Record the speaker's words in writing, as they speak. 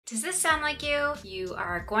Does this sound like you? You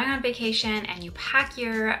are going on vacation and you pack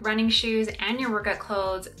your running shoes and your workout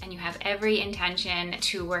clothes and you have every intention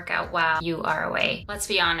to work out while you are away. Let's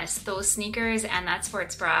be honest, those sneakers and that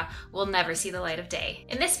sports bra will never see the light of day.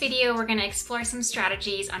 In this video, we're gonna explore some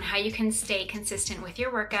strategies on how you can stay consistent with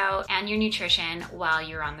your workout and your nutrition while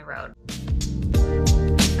you're on the road.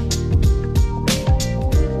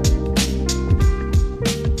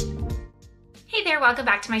 Hey there, welcome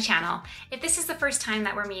back to my channel. If this is the first time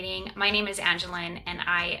that we're meeting, my name is Angeline and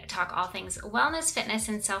I talk all things wellness, fitness,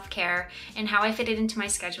 and self-care and how I fit it into my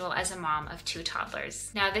schedule as a mom of 2 toddlers.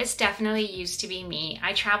 Now this definitely used to be me.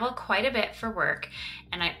 I travel quite a bit for work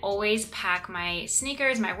and I always pack my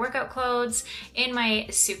sneakers, my workout clothes in my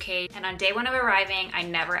suitcase, and on day 1 of arriving, I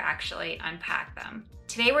never actually unpack them.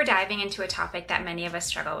 Today we're diving into a topic that many of us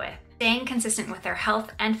struggle with: staying consistent with our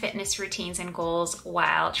health and fitness routines and goals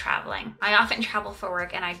while traveling. I often travel for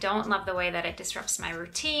work and I don't love the way that it disrupts my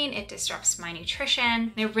routine, it disrupts my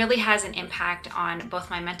nutrition. It really has an impact on both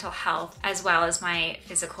my mental health as well as my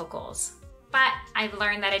physical goals. But I've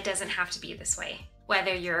learned that it doesn't have to be this way.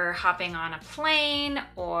 Whether you're hopping on a plane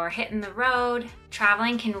or hitting the road,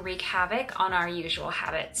 traveling can wreak havoc on our usual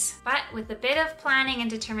habits. But with a bit of planning and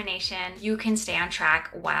determination, you can stay on track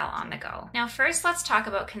while on the go. Now, first, let's talk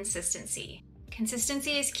about consistency.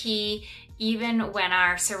 Consistency is key even when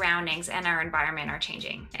our surroundings and our environment are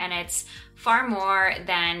changing. And it's far more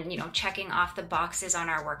than, checking off the boxes on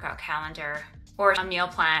our workout calendar or a meal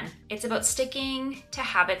plan. It's about sticking to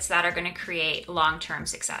habits that are going to create long-term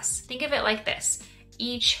success. Think of it like this.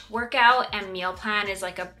 Each workout and meal plan is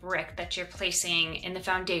like a brick that you're placing in the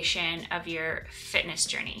foundation of your fitness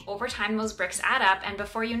journey. Over time, those bricks add up, and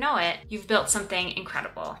before you know it, you've built something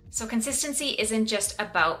incredible. So consistency isn't just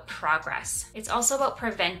about progress. It's also about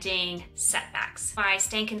preventing setbacks. By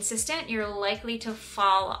staying consistent, you're likely to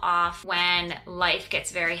fall off when life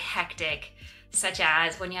gets very hectic, such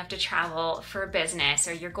as when you have to travel for business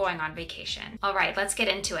or you're going on vacation. All right, let's get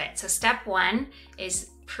into it. So step 1 is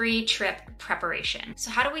pre-trip preparation. So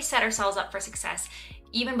how do we set ourselves up for success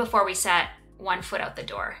even before we set one foot out the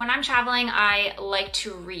door? When I'm traveling, I like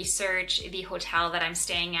to research the hotel that I'm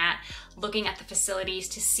staying at, looking at the facilities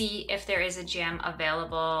to see if there is a gym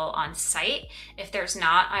available on site. If there's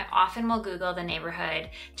not, I often will Google the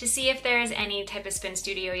neighborhood to see if there's any type of spin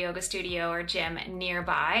studio, yoga studio, or gym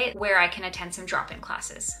nearby where I can attend some drop-in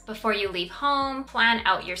classes. Before you leave home, plan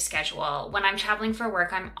out your schedule. When I'm traveling for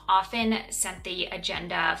work, I'm often sent the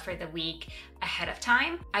agenda for the week ahead of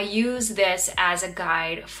time. I use this as a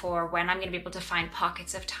guide for when I'm gonna be able to find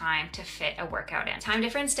pockets of time to fit a workout in. Time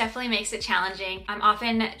difference definitely makes it challenging. I'm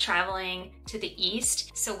often traveling to the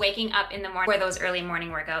east, so waking up in the morning for those early morning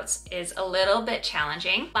workouts is a little bit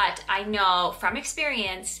challenging, but I know from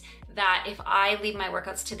experience that if I leave my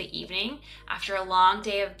workouts to the evening after a long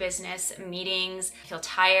day of business, meetings, feel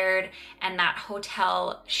tired, and that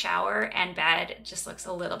hotel shower and bed just looks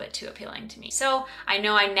a little bit too appealing to me. So I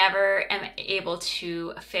know I never am able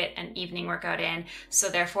to fit an evening workout in, so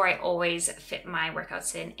therefore I always fit my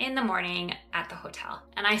workouts in the morning at the hotel.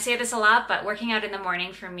 And I say this a lot, but working out in the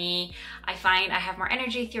morning for me, I find I have more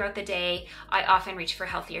energy throughout the day. I often reach for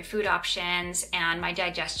healthier food options, and my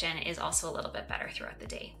digestion is also a little bit better throughout the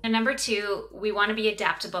day. And number 2, we want to be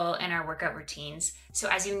adaptable in our workout routines. So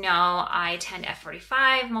as you know, I attend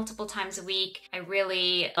F45 multiple times a week. I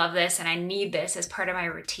really love this and I need this as part of my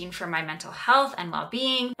routine for my mental health and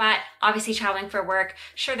well-being. But obviously traveling for work,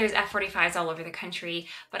 sure, there's F45s all over the country,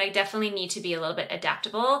 but I definitely need to be a little bit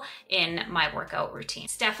adaptable in my workout routine.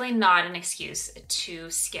 It's definitely not an excuse to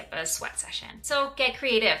skip a sweat session. So get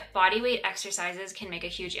creative. Bodyweight exercises can make a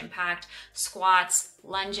huge impact. Squats,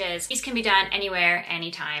 lunges, these can be done anywhere,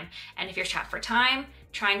 anytime. And if you're strapped for time,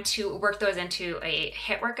 trying to work those into a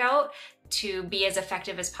HIIT workout to be as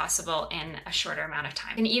effective as possible in a shorter amount of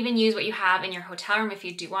time. You can even use what you have in your hotel room if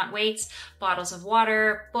you do want weights, bottles of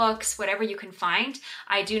water, books, whatever you can find.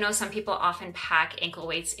 I do know some people often pack ankle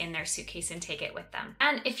weights in their suitcase and take it with them.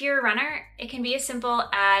 And if you're a runner, it can be as simple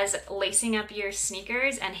as lacing up your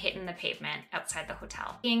sneakers and hitting the pavement outside the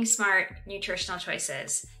hotel. Being smart nutritional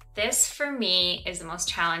choices. This, for me, is the most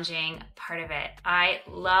challenging part of it. I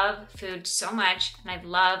love food so much, and I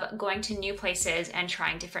love going to new places and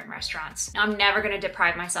trying different restaurants. Now, I'm never gonna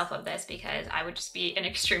deprive myself of this because I would just be an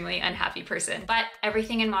extremely unhappy person, but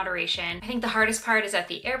everything in moderation. I think the hardest part is at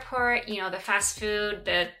the airport, the fast food,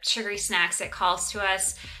 the sugary snacks it calls to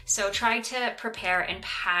us. So try to prepare and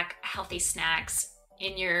pack healthy snacks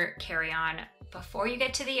in your carry-on before you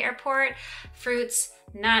get to the airport. Fruits,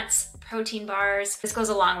 nuts, protein bars. This goes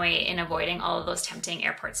a long way in avoiding all of those tempting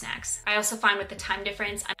airport snacks. I also find with the time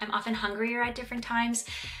difference, I'm often hungrier at different times.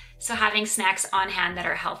 So having snacks on hand that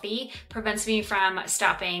are healthy prevents me from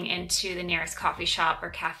stopping into the nearest coffee shop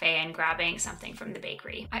or cafe and grabbing something from the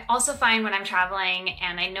bakery. I also find when I'm traveling,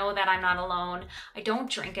 and I know that I'm not alone, I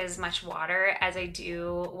don't drink as much water as I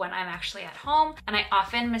do when I'm actually at home, and I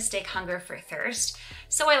often mistake hunger for thirst.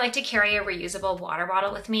 So I like to carry a reusable water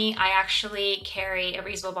bottle with me. I actually carry a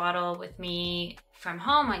reusable bottle with me from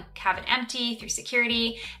home. I have it empty through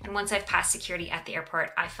security, and once I've passed security at the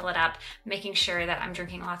airport, I fill it up, making sure that I'm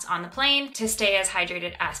drinking lots on the plane to stay as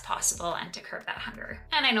hydrated as possible and to curb that hunger.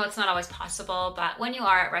 And I know it's not always possible, but when you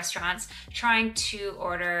are at restaurants, trying to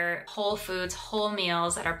order whole foods, whole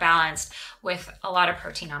meals that are balanced with a lot of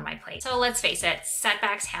protein on my plate. So let's face it,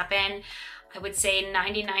 setbacks happen. I would say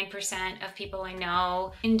 99% of people I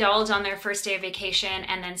know indulge on their first day of vacation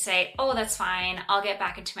and then say, oh, that's fine, I'll get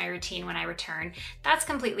back into my routine when I return. That's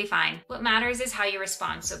completely fine. What matters is how you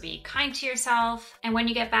respond, so be kind to yourself, and when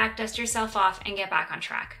you get back, dust yourself off and get back on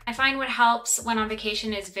track. I find what helps when on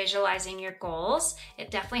vacation is visualizing your goals.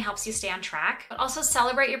 It definitely helps you stay on track, but also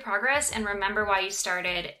celebrate your progress and remember why you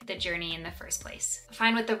started the journey in the first place. I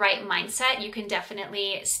find with the right mindset, you can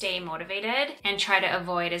definitely stay motivated and try to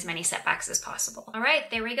avoid as many setbacks as possible. All right,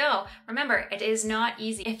 there we go. Remember, it is not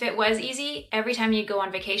easy. If it was easy, every time you go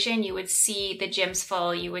on vacation, you would see the gyms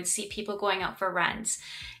full, you would see people going out for runs.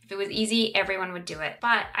 If it was easy, everyone would do it.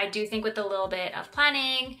 But I do think with a little bit of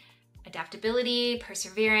planning, adaptability,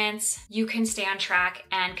 perseverance, you can stay on track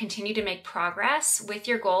and continue to make progress with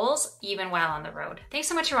your goals even while on the road. Thanks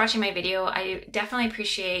so much for watching my video. I definitely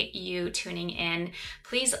appreciate you tuning in.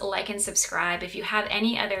 Please like and subscribe. If you have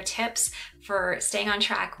any other tips for staying on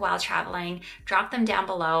track while traveling, drop them down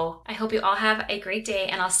below. I hope you all have a great day,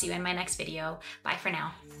 and I'll see you in my next video. Bye for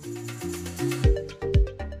now.